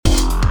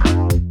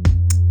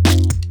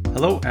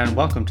Hello and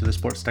welcome to the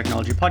Sports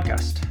Technology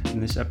Podcast. In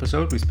this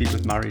episode, we speak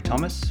with Mari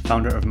Thomas,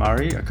 founder of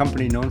Mari, a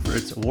company known for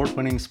its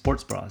award-winning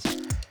sports bras.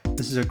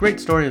 This is a great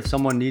story of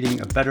someone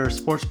needing a better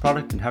sports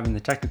product and having the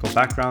technical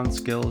background,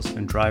 skills,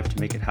 and drive to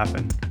make it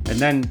happen, and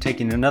then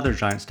taking another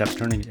giant step,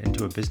 turning it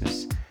into a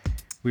business.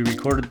 We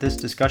recorded this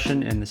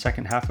discussion in the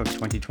second half of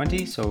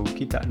 2020, so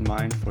keep that in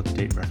mind for the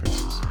date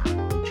references.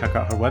 Check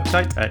out her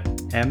website at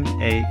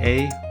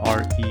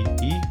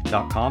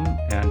maaree.com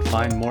and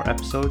find more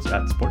episodes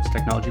at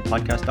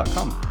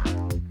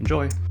sportstechnologypodcast.com.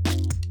 Enjoy.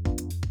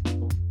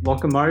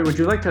 Welcome, Mari. Would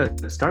you like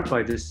to start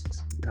by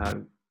just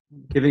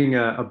giving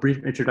a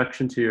brief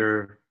introduction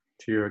to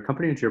your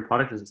company and to your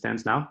product as it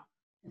stands now?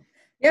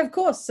 Yeah, of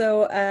course.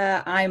 So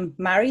I'm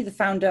Mari, the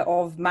founder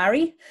of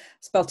Mari,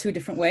 spelled two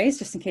different ways,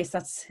 just in case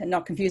that's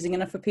not confusing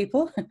enough for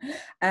people.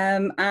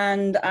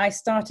 And I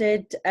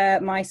started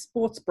my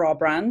sports bra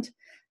brand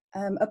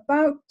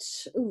about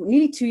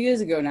nearly 2 years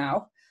ago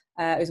now.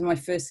 It was when my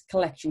first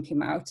collection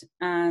came out.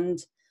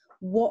 And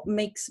what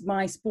makes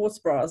my sports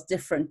bras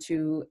different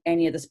to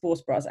any of the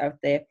sports bras out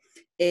there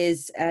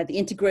is the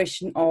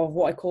integration of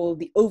what I call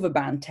the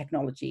overband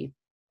technology.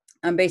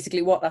 And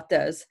basically what that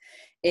does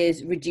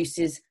is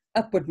reduces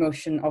upward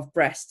motion of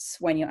breasts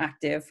when you're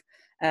active,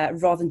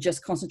 rather than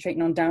just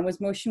concentrating on downwards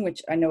motion,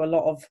 which I know a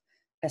lot of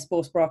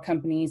sports bra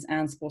companies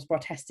and sports bra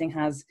testing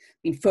has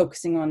been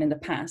focusing on in the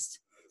past.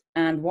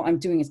 And what I'm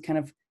doing is kind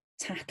of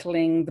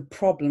tackling the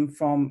problem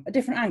from a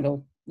different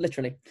angle,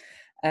 literally.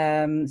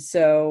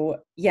 So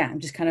yeah,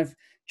 I'm just kind of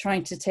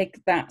trying to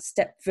take that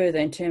step further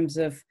in terms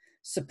of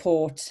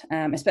support,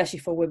 especially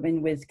for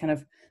women with kind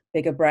of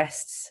bigger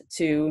breasts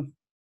to,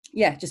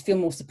 just feel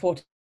more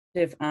supported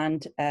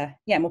and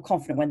more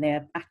confident when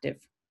they're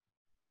active.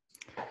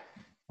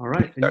 All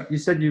right. And you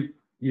said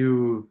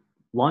you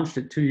launched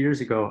it 2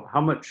 years ago.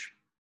 How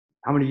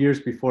many years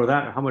before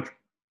that, or how much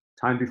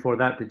time before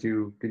that did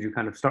you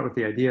kind of start with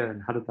the idea,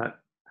 and how did that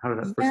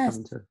first come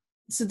into?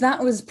 So that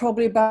was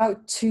probably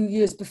about 2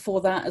 years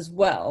before that as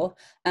well,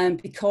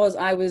 because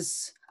I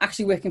was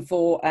actually working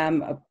for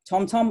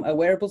TomTom, a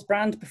wearables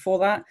brand before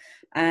that,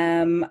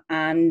 and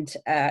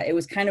it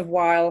was kind of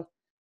while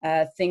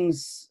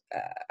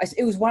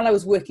it was while I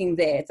was working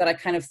there that I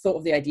kind of thought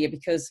of the idea,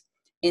 because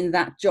in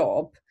that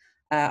job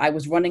I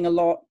was running a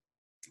lot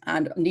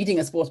and needing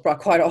a sports bra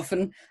quite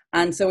often,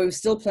 and so it was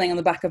still playing on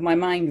the back of my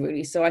mind,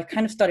 really. So I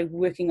kind of started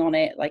working on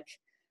it like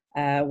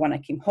when I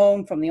came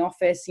home from the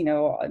office,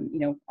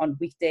 on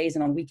weekdays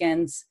and on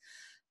weekends,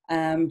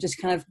 just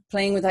kind of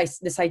playing with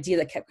this idea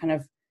that kept kind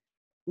of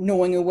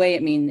gnawing away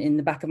at me in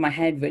the back of my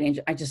head, really.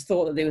 And I just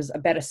thought that there was a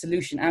better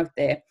solution out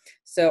there.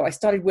 So I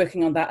started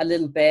working on that a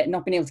little bit,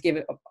 not being able to give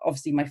it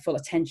obviously my full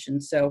attention.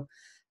 So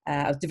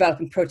I was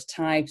developing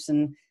prototypes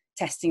and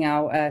testing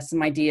out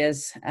some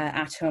ideas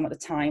at home at the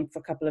time for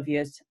a couple of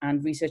years,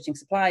 and researching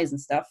supplies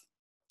and stuff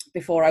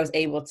before I was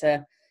able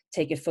to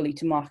take it fully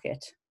to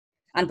market.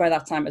 And by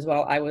that time as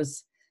well, I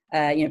was,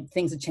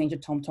 things had changed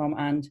at TomTom,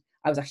 and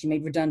I was actually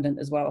made redundant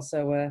as well.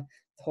 So the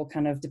whole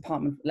kind of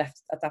department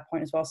left at that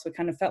point as well. So it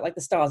kind of felt like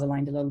the stars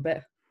aligned a little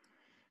bit.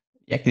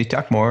 Yeah, can you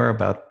talk more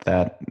about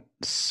that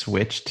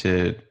switch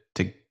to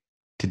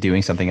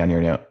doing something on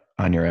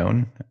your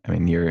own? I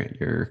mean,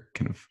 you're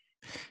kind of,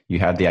 you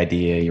had the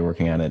idea, you're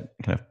working on it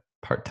kind of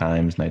part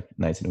times,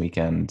 nights and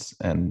weekends,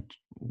 and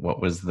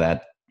what was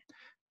that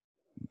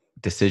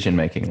decision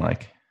making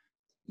like?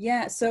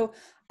 Yeah, so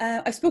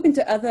I've spoken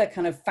to other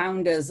kind of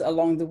founders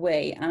along the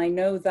way, and I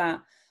know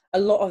that a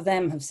lot of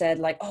them have said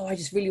like, oh, I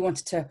just really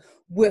wanted to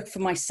work for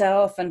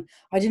myself and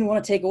I didn't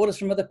want to take orders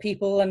from other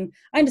people. And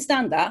I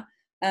understand that,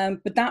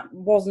 but that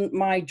wasn't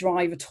my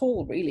drive at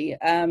all, really.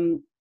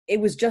 It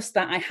was just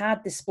that I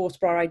had this sports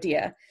bra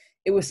idea.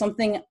 It was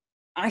something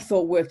I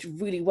thought worked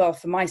really well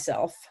for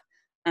myself,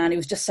 and it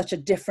was just such a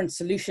different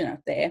solution out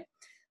there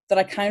that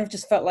I kind of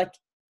just felt like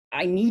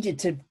I needed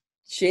to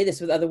share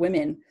this with other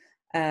women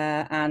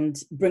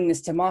and bring this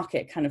to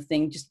market, kind of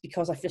thing, just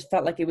because I just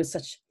felt like it was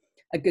such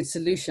a good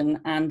solution.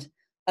 And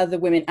other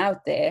women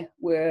out there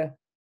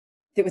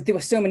there were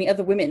so many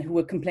other women who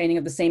were complaining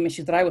of the same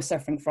issue that I was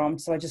suffering from.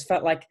 So I just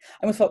felt like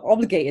I almost felt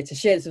obligated to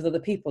share this with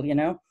other people,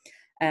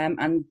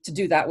 and to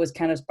do that was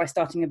kind of by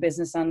starting a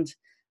business and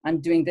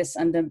doing this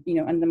under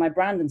my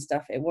brand and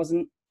stuff. It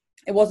wasn't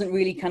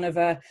really kind of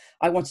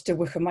I wanted to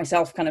work for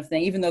myself kind of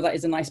thing, even though that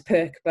is a nice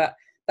perk, but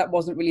that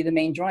wasn't really the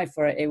main drive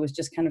for it. It was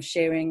just kind of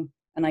sharing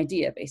an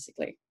idea,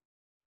 basically.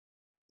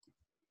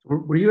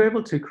 Were you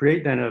able to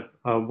create then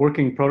a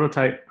working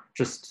prototype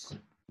just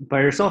by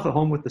yourself at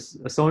home with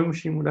a sewing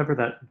machine, whatever,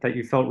 that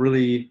you felt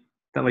really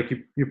that like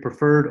you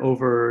preferred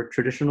over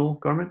traditional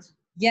garments?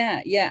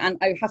 Yeah, and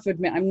I have to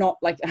admit, I'm not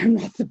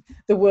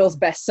the world's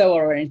best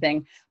sewer or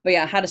anything, but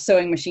yeah, I had a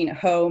sewing machine at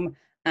home,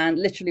 and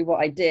literally what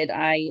I did,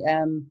 I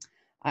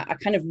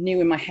kind of knew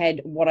in my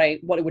head what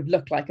it would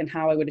look like and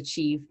how I would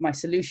achieve my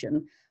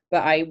solution.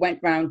 But I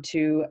went round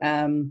to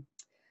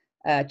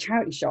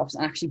charity shops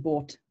and actually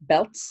bought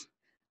belts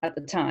at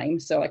the time,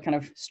 so like kind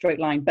of straight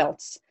line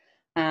belts.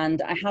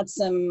 And I had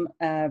some,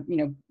 I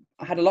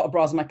had a lot of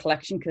bras in my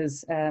collection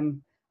because,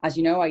 as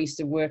you know, I used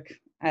to work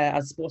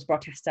as a sports bra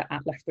tester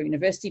at Loughborough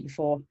University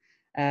before,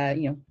 at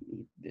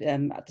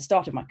the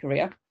start of my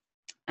career.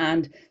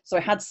 And so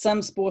I had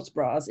some sports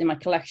bras in my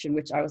collection,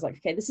 which I was like,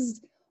 okay, this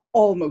is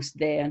almost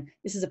there, and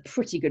this is a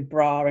pretty good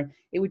bra, and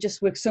it would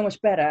just work so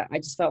much better. I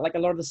just felt like a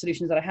lot of the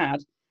solutions that I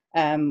had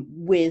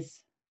with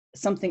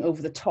something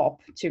over the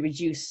top to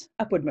reduce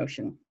upward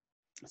motion.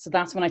 So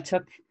that's when I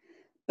took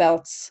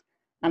belts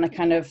and I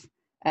kind of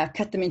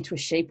cut them into a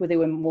shape where they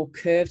were more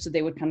curved, so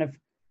they would kind of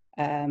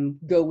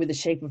go with the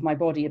shape of my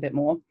body a bit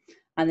more.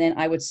 And then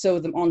I would sew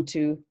them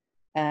onto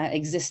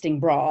existing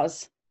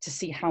bras to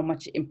see how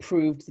much it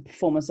improved the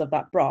performance of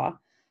that bra.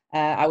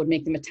 I would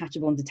make them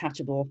attachable and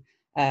detachable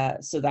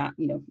so that,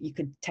 you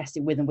could test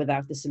it with and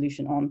without the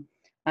solution on,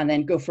 and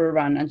then go for a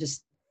run and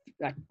just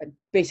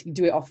basically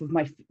do it off of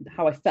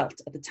how I felt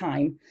at the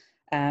time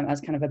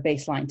as kind of a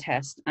baseline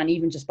test. And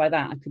even just by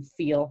that, I could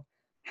feel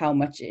how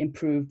much it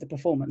improved the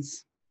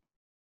performance.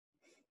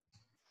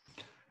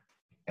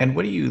 And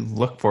what do you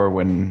look for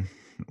when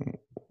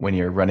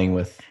you're running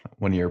with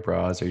one of your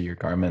bras or your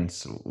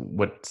garments?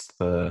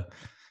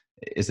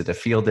 Is it a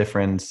feel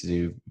difference?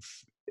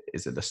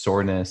 Is it a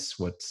soreness?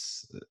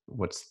 What's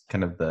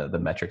kind of the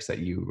metrics that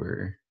you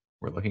were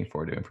looking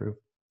for to improve?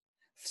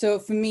 So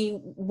for me,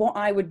 what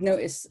I would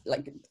notice,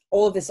 like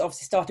all of this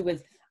obviously started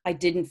with, I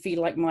didn't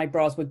feel like my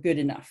bras were good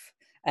enough.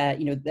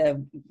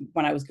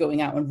 When I was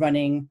going out and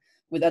running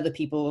with other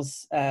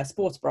people's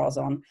sports bras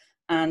on,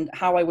 and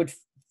how I would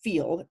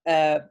feel,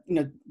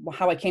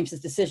 how I came to this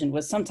decision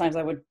was sometimes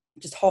I would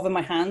just hover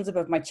my hands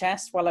above my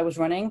chest while I was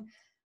running.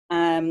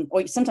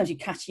 Or sometimes you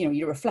catch,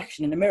 your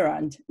reflection in a mirror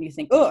and you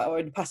think, oh, I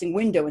would passing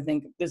window and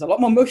think there's a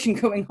lot more motion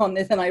going on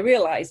there than I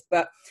realized.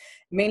 But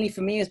mainly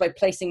for me is by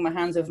placing my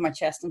hands over my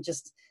chest and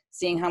just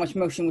seeing how much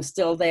motion was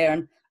still there.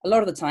 And a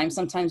lot of the time,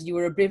 sometimes you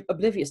were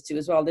oblivious to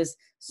as well. There's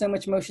so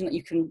much motion that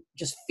you can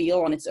just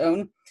feel on its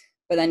own.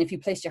 But then if you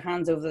place your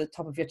hands over the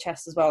top of your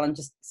chest as well and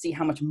just see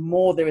how much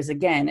more there is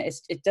again,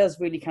 it does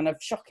really kind of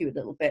shock you a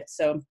little bit.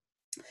 So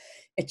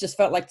it just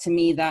felt like to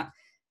me that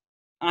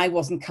I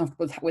wasn't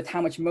comfortable with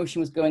how much motion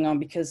was going on,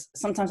 because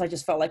sometimes I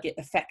just felt like it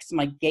affects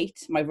my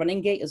gait, my running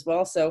gait as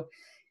well. So,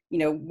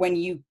 when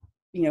you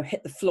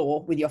hit the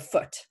floor with your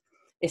foot,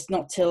 it's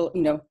not till,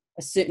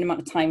 a certain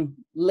amount of time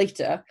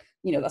later,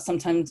 that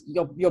sometimes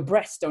your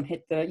breasts don't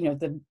hit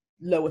the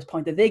lowest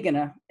point that they're going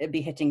to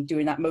be hitting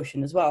during that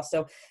motion as well.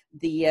 So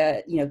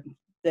the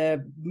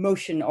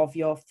motion of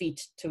your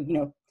feet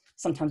to,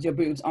 sometimes your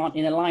boobs aren't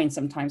in a line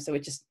sometimes. So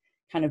it just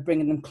kind of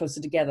bringing them closer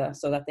together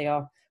so that they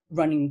are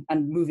running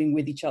and moving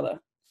with each other.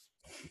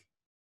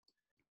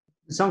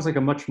 It sounds like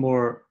a much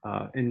more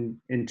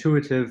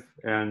intuitive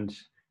and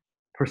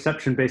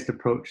perception-based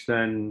approach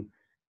than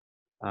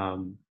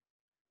some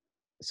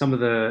of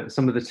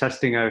the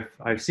testing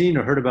I've seen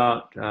or heard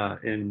about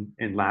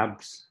in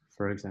labs,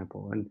 for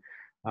example. And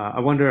I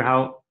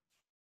wonder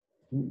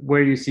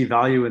where you see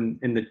value in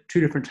the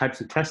two different types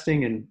of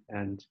testing,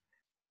 and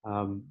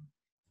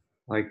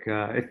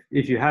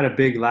if you had a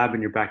big lab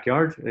in your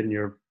backyard, in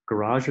your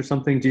garage or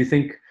something, do you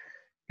think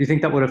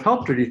that would have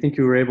helped, or do you think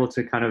you were able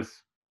to kind of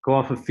go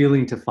off of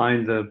feeling to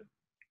find the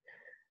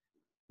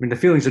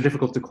feelings are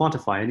difficult to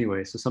quantify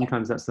anyway, so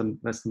sometimes that's the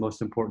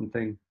most important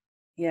thing.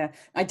 Yeah,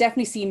 I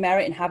definitely see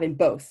merit in having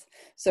both.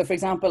 So for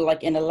example,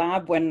 like in a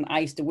lab, when I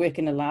used to work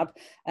in a lab,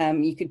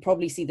 you could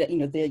probably see that,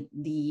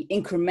 the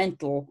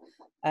incremental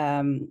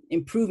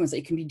improvements that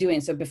you can be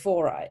doing. So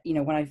before,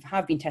 when I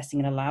have been testing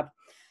in a lab,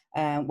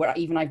 where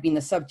even I've been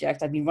the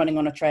subject, I've been running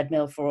on a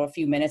treadmill for a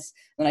few minutes,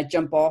 then I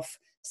jump off,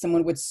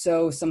 someone would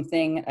sew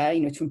something,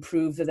 to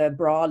improve the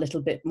bra a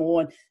little bit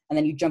more. And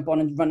then you jump on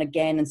and run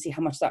again and see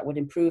how much that would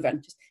improve.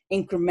 And just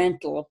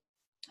incremental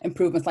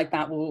improvements like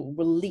that will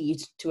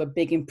lead to a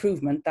big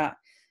improvement that,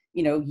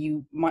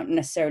 you might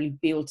necessarily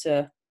be able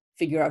to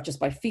figure out just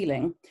by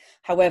feeling.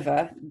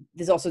 However,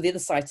 there's also the other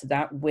side to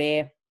that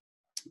where,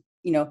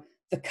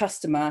 the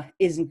customer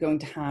isn't going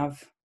to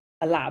have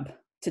a lab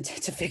to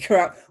figure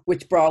out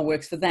which bra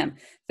works for them.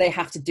 They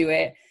have to do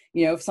it,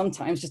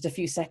 sometimes just a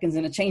few seconds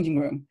in a changing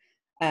room.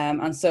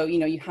 And so,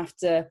 you have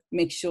to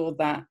make sure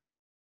that,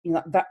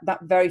 that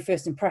very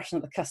first impression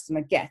that the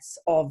customer gets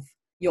of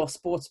your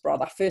sports bra,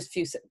 that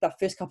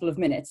first couple of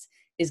minutes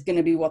is going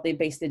to be what they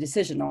base their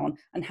decision on,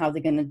 and how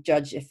they're going to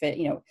judge if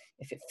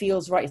it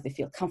feels right, if they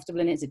feel comfortable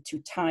in it, is it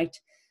too tight.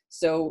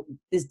 So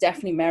there's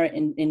definitely merit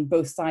in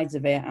both sides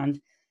of it. And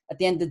at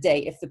the end of the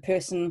day, if the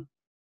person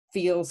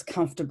feels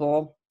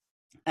comfortable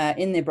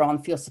in their bra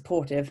and feels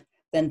supportive,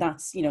 then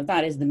that's,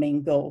 that is the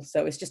main goal.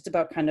 So it's just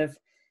about kind of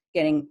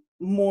getting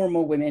more and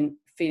more women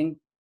feeling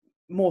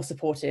more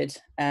supported,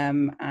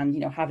 and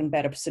having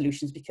better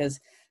solutions, because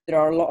there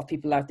are a lot of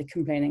people out there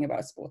complaining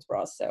about sports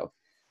bras. So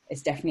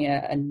it's definitely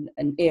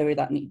an area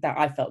that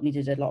I felt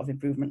needed a lot of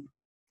improvement.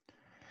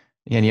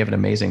 Yeah, and you have an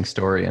amazing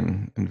story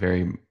and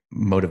very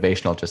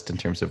motivational, just in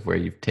terms of where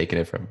you've taken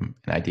it from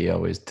an idea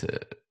always to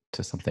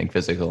something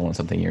physical and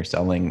something you're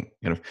selling.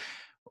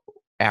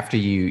 After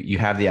you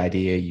have the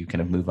idea, you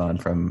kind of move on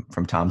from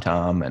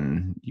TomTom,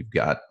 and you've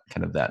got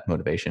kind of that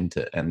motivation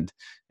to and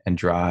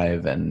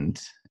drive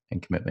and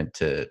commitment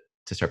to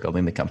to start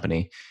building the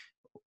company.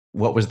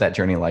 What was that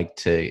journey like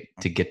to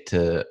get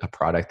to a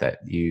product that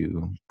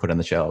you put on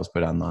the shelves,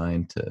 put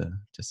online to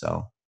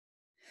sell?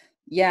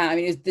 Yeah, I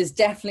mean, there's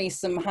definitely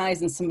some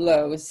highs and some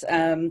lows.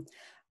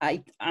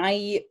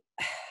 I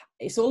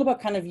it's all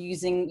about kind of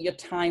using your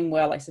time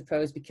well, I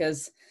suppose,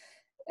 because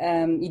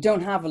you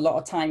don't have a lot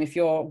of time if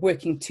you're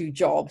working two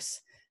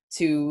jobs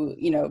to,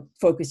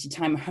 focus your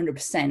time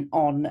 100%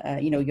 on,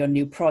 your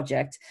new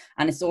project.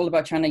 And it's all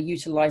about trying to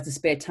utilize the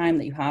spare time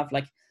that you have,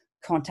 like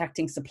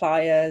contacting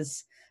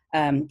suppliers,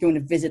 going to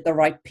visit the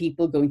right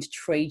people, going to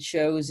trade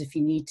shows if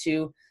you need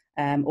to,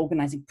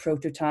 organizing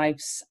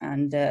prototypes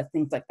and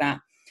things like that.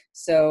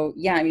 So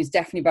yeah, I mean, it's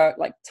definitely about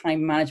like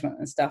time management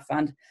and stuff.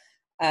 And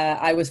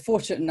I was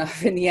fortunate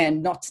enough in the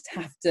end not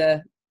to have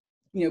to,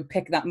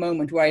 pick that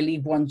moment where I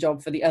leave one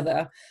job for the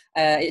other.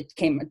 It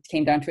came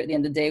down to it at the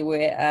end of the day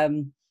where,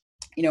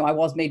 I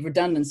was made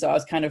redundant. So I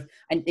was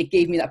and it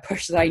gave me that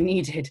push that I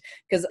needed,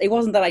 because it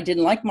wasn't that I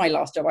didn't like my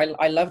last job.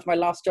 I loved my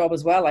last job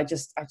as well. I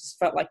just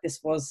felt like this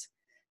was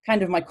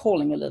kind of my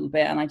calling a little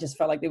bit. And I just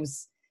felt like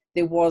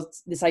there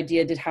was this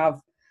idea did have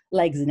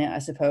legs in it, I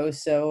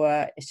suppose. So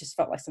it just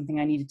felt like something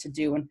I needed to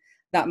do. And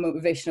that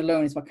motivation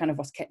alone is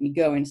what's kept me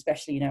going,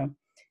 especially,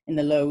 in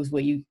the lows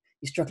where you're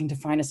struggling to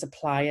find a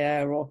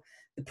supplier, or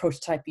the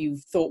prototype you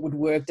thought would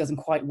work doesn't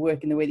quite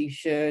work in the way that you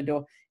should,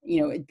 or,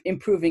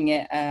 improving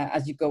it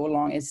as you go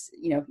along is,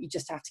 you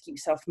just have to keep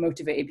yourself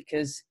motivated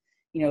because,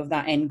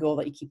 that end goal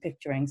that you keep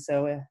picturing.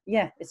 So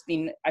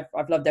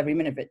I've loved every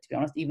minute of it, to be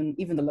honest,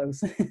 even the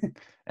lows.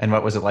 And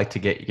what was it like to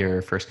get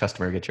your first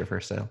customer, get your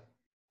first sale?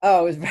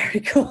 Oh, it was very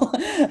cool.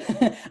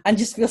 And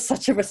just feel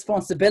such a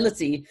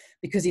responsibility,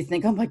 because you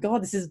think, oh my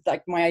God, this is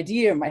like my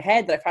idea in my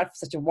head that I've had for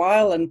such a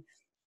while. And,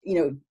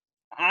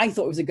 I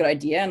thought it was a good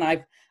idea, and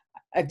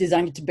I've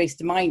designed it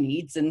based on my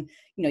needs. And,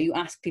 you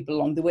ask people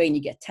along the way and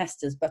you get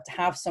testers, but to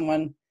have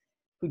someone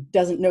who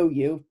doesn't know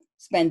you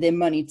spend their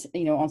money,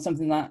 on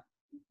something that,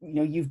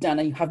 you've done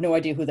and you have no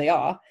idea who they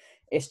are,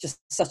 it's just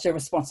such a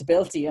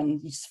responsibility.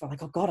 And you just feel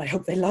like, oh God, I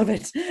hope they love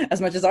it as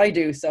much as I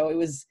do. So it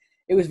was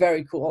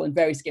very cool and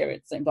very scary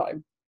at the same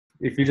time.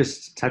 If you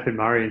just type in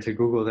Mari into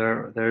Google,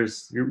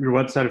 there's your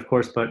website, of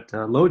course, but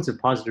loads of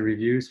positive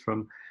reviews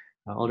from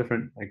all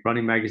different like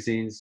running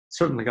magazines.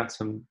 Certainly got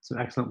some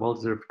excellent,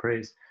 well-deserved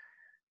praise.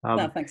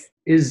 No, thanks.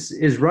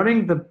 Is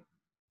running the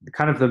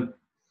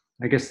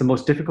I guess the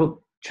most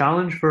difficult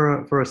challenge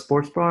for a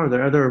sports bra? Are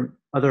there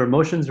other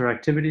emotions or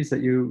activities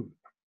that you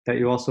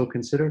also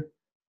consider?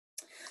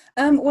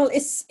 Well,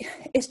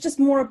 it's just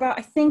more about,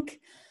 I think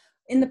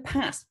in the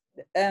past,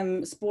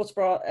 sports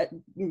bra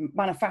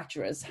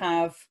manufacturers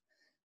have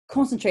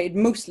concentrated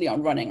mostly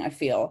on running, I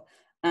feel,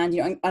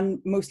 and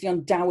mostly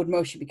on downward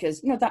motion, because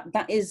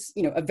that is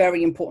a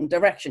very important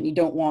direction. You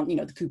don't want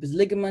the Cooper's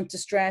ligament to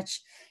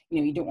stretch.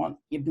 You don't want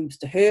your boobs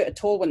to hurt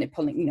at all when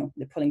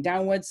they're pulling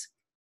downwards.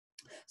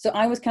 So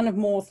I was kind of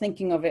more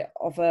thinking of it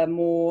of a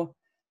more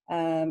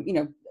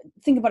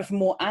think about it from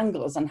more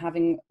angles and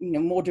having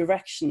more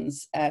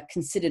directions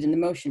considered in the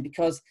motion,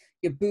 because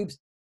your boobs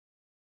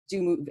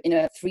do move in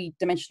a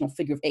 3-dimensional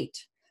figure of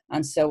 8,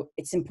 and so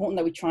it's important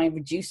that we try and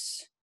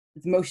reduce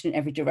the motion in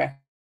every direction,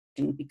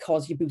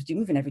 because your boobs do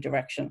move in every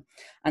direction.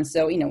 And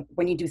so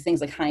when you do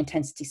things like high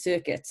intensity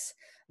circuits,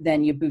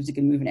 then your boobs are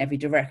going to move in every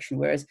direction,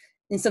 whereas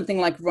in something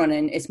like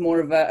running, it's more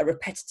of a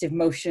repetitive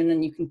motion,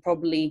 and you can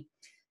probably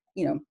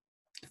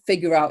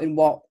figure out in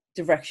what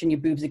direction your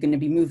boobs are going to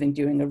be moving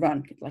during a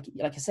run,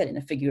 like I said, in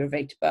a figure of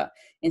 8. But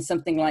in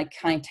something like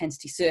high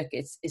intensity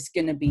circuits, it's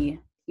going to be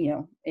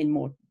in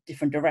more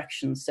different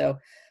directions. So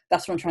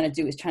that's what I'm trying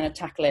to do, is trying to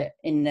tackle it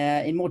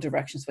in more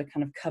directions, so it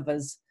kind of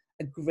covers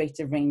a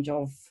greater range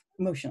of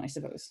motion, I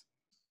suppose.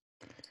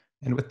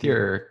 And with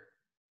your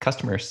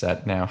customer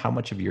set now, how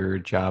much of your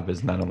job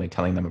is not only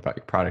telling them about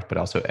your product, but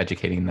also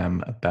educating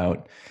them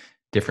about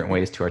different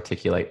ways to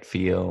articulate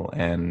feel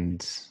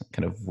and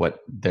kind of what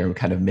they're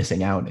kind of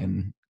missing out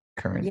in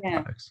current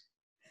products?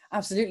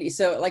 Absolutely.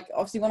 So like,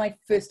 obviously when I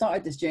first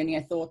started this journey,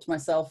 I thought to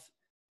myself,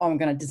 oh, I'm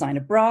going to design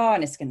a bra,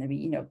 and it's going to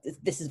be,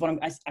 this is what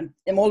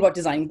I'm all about,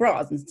 designing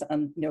bras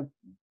and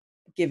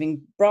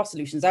giving bra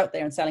solutions out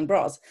there and selling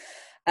bras.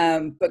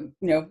 But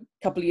a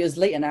couple of years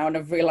later now, and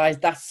I've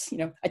realized that's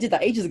I did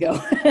that ages ago.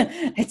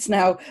 It's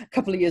now a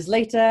couple of years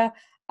later.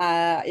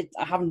 I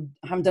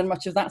haven't done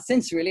much of that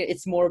since, really.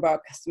 It's more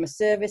about customer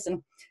service,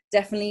 and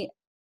definitely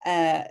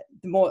the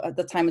more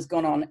the time has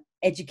gone on,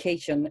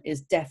 education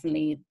is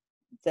definitely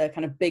the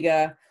kind of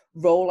bigger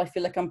role I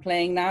feel like I'm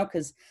playing now,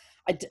 because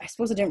I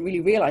suppose I didn't really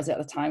realize at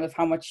the time of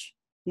how much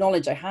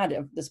knowledge I had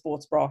of the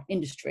sports bra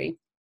industry,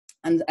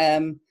 and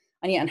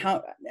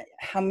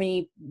how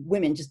many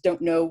women just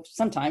don't know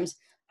sometimes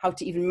how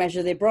to even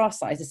measure their bra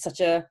size. It's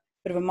such a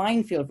bit of a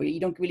minefield, really.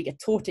 You don't really get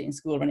taught it in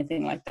school or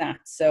anything like that.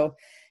 So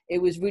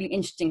it was really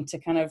interesting to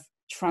kind of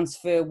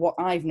transfer what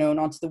I've known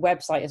onto the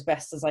website as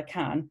best as I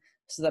can,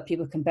 so that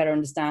people can better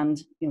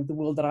understand, the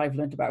world that I've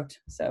learned about.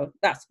 So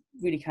that's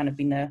really kind of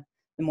been the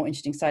more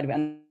interesting side of it,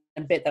 and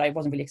a bit that I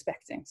wasn't really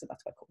expecting. So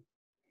that's quite cool.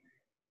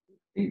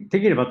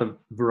 Thinking about the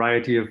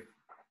variety of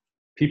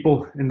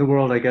people in the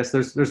world, I guess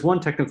there's one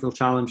technical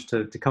challenge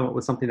to come up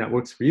with something that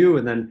works for you,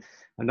 and then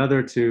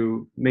another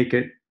to make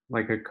it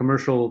like a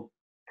commercial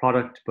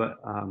product. But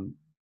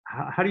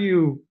how do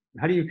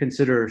you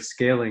consider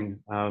scaling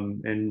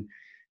in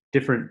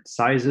different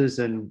sizes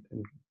and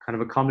kind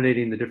of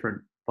accommodating the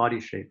different body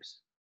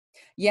shapes?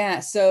 Yeah,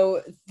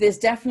 so there's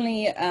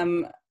definitely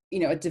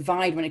a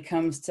divide when it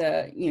comes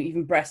to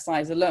even breast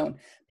size alone.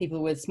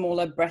 People with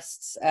smaller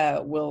breasts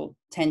will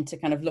tend to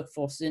kind of look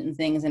for certain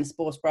things in a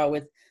sports bra,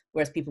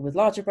 whereas people with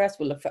larger breasts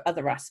will look for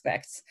other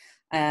aspects.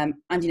 And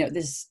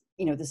there's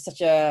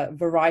such a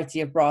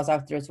variety of bras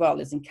out there as well.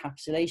 There's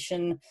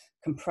encapsulation,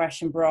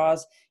 compression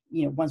bras,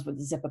 ones with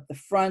the zip up the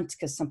front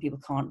because some people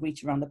can't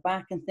reach around the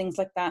back and things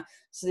like that.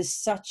 So there's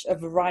such a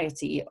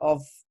variety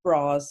of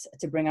bras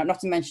to bring out, not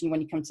to mention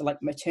when you come to like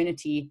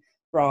maternity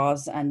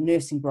bras and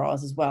nursing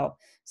bras as well.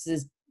 So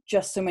there's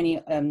just so many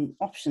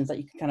options that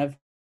you can kind of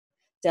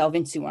delve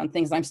into, and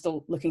things I'm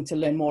still looking to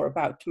learn more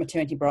about,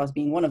 maternity bras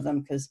being one of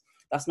them, because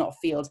that's not a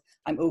field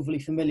I'm overly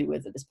familiar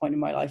with at this point in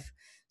my life.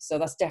 So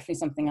that's definitely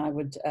something I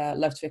would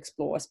love to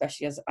explore,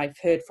 especially as I've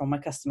heard from my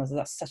customers that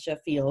that's such a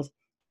field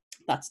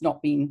that's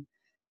not been,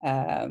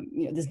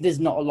 there's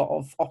not a lot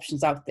of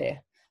options out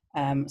there.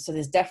 So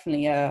there's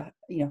definitely a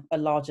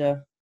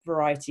larger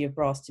variety of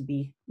bras to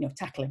be,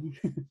 tackling.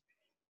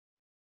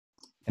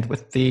 And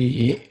with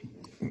the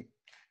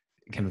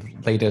kind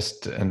of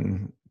latest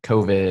and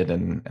COVID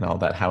and all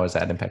that, how has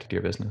that impacted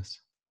your business?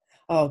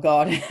 Oh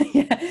God,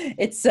 yeah,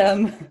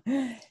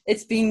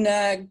 it's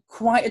been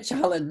quite a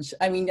challenge.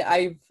 I mean,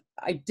 I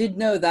did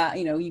know that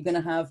you're going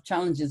to have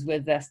challenges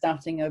with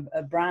starting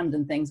a brand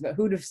and things, but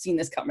who'd have seen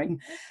this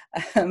coming?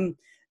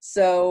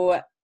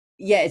 So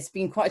yeah, it's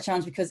been quite a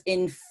challenge because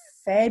in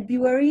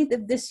February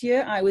of this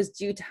year, I was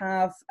due to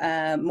have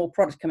more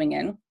product coming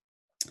in.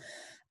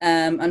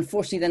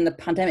 Unfortunately, then the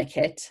pandemic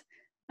hit,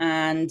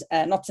 and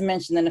not to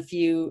mention then a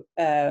few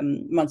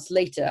months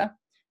later,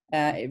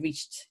 it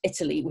reached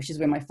Italy, which is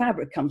where my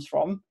fabric comes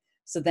from.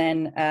 So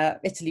then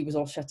Italy was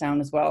all shut down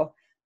as well.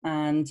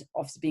 And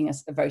obviously being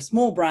a very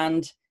small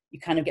brand, you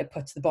kind of get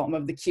put to the bottom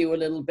of the queue a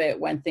little bit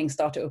when things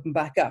start to open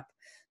back up.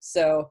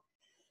 So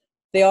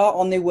they are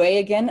on their way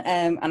again.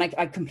 And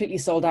I completely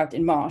sold out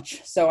in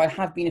March. So I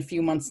have been a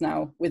few months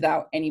now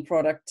without any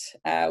product,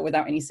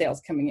 without any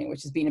sales coming in,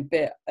 which has been a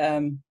bit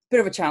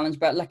of a challenge.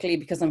 But luckily,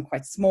 because I'm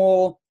quite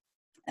small,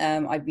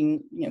 I've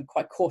been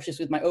quite cautious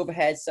with my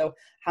overhead, so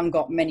haven't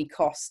got many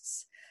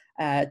costs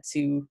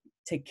to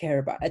take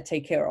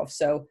care of.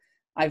 So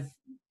I've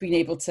been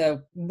able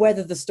to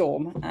weather the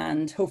storm,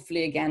 and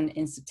hopefully again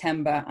in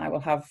September I will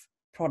have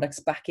products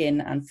back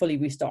in and fully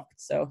restocked.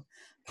 So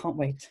can't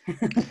wait.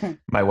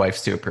 My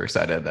wife's super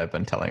excited. I've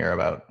been telling her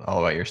all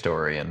about your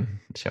story and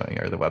showing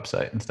her the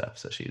website and stuff.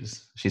 So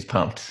she's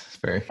pumped. It's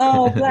very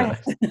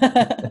bless.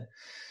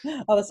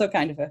 Oh, that's so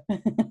kind of her.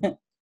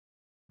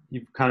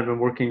 You've kind of been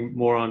working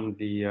more on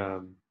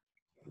the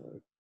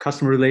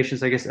customer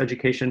relations, I guess,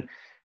 education.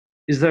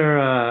 Is there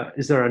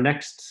a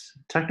next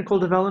technical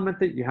development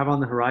that you have on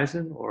the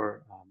horizon,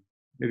 or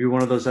maybe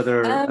one of those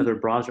other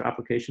bras or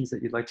applications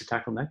that you'd like to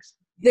tackle next?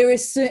 There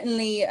is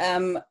certainly,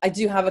 I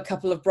do have a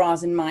couple of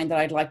bras in mind that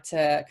I'd like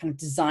to kind of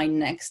design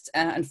next.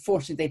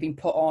 Unfortunately, they've been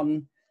put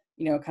on,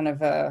 kind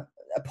of a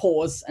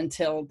pause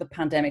until the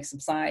pandemic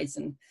subsides,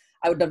 and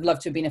I would have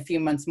loved to have been a few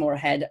months more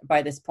ahead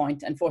by this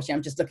point. Unfortunately,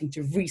 I'm just looking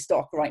to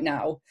restock right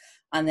now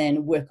and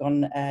then work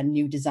on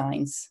new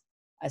designs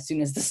as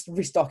soon as this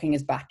restocking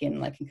is back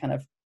in. I can kind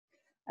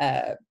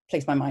of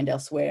place my mind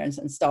elsewhere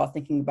and start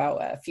thinking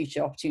about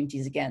future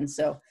opportunities again.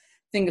 So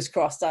fingers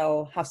crossed,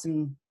 I'll have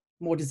some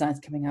more designs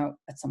coming out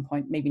at some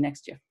point, maybe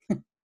next year.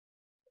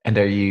 And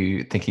are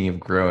you thinking of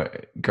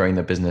growing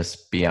the business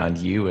beyond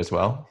you as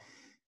well?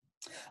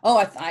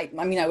 Oh, I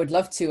mean, I would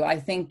love to.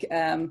 I think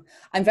I'm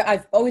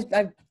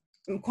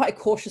quite a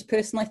cautious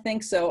person, I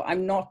think. So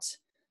I'm not,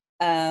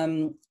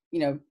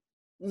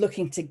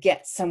 looking to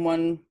get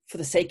someone for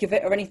the sake of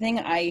it or anything.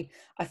 I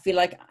feel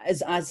like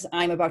as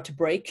I'm about to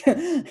break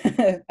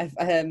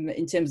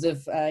in terms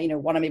of,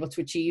 what I'm able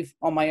to achieve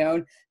on my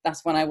own,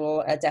 that's when I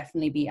will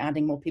definitely be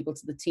adding more people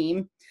to the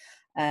team.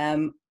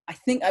 I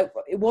think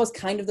it was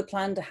kind of the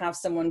plan to have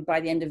someone by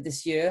the end of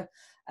this year.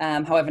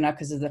 However, now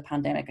because of the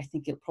pandemic, I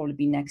think it'll probably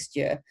be next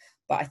year.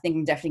 But I think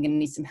I'm definitely going to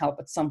need some help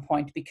at some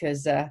point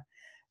because I'm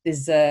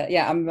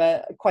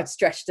quite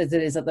stretched as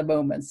it is at the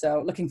moment.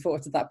 So looking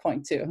forward to that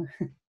point too.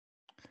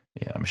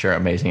 Yeah, I'm sure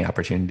amazing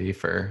opportunity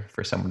for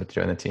someone to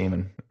join the team.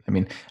 And I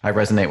mean, I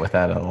resonate with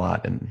that a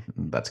lot. And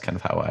that's kind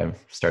of how I've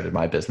started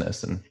my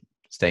business, and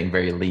staying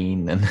very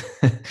lean and,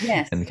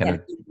 yes, and kind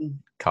of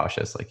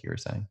cautious, like you were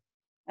saying.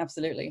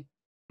 Absolutely.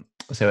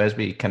 So as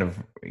we kind of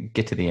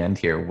get to the end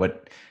here,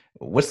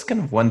 what's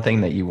kind of one thing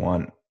that you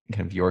want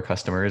kind of your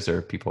customers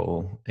or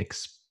people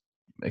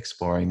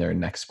exploring their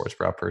next sports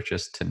bra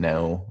purchase to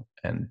know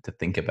and to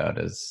think about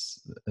as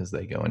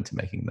they go into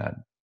making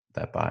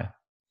that buy?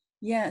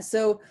 Yeah.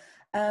 So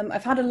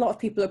I've had a lot of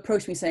people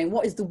approach me saying,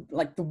 what is the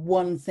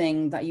one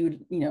thing that you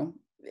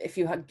if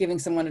you are giving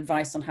someone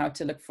advice on how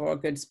to look for a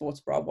good sports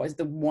bra, what is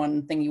the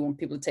one thing you want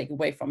people to take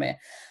away from it?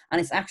 And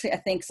it's actually, I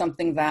think,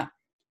 something that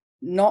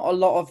not a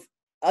lot of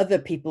other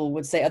people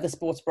would say, other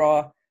sports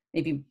bra,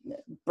 maybe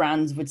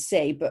brands would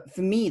say, but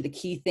for me, the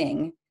key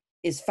thing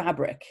is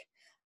fabric.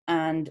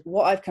 And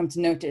what I've come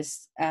to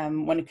notice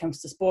when it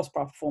comes to sports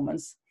bra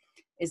performance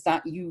is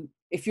that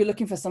if you're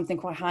looking for something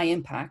quite high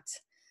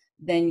impact,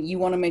 then you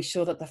want to make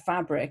sure that the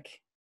fabric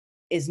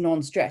is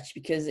non-stretch,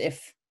 because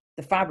if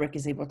the fabric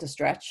is able to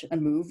stretch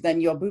and move, then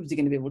your boobs are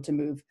going to be able to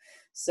move.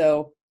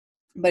 So,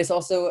 but it's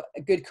also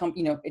a good,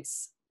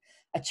 it's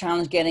a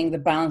challenge getting the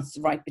balance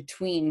right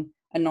between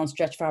a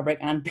non-stretch fabric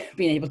and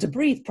being able to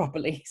breathe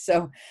properly.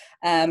 So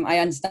I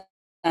understand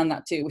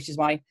that too, which is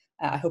why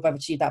I hope I've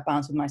achieved that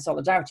balance with my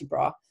Solidarity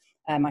bra,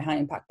 my high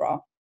impact bra.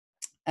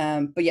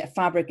 But yeah,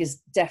 fabric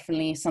is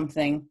definitely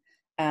something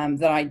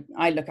that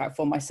I look out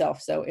for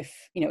myself. So if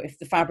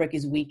the fabric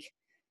is weak,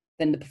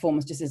 then the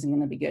performance just isn't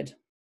going to be good.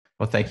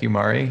 Well, thank you,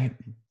 Mari.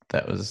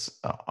 That was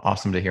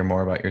awesome to hear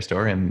more about your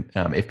story. And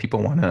if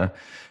people want to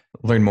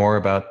learn more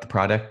about the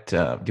product,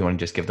 do you want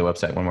to just give the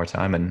website one more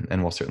time?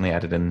 And we'll certainly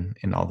add it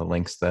in all the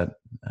links that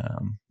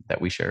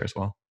we share as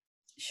well.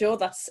 Sure,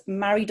 that's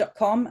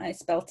Maree.com. And it's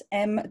spelled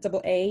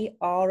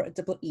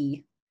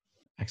MAAREE.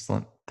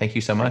 Excellent. Thank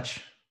you so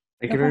much.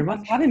 Thank you very much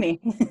for having me.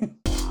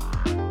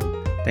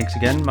 Thanks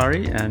again,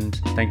 Mari, and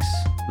thanks,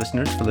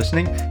 listeners, for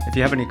listening. If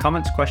you have any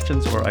comments,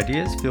 questions, or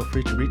ideas, feel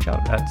free to reach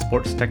out at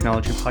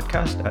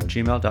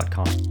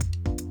sportstechnologypodcast@gmail.com.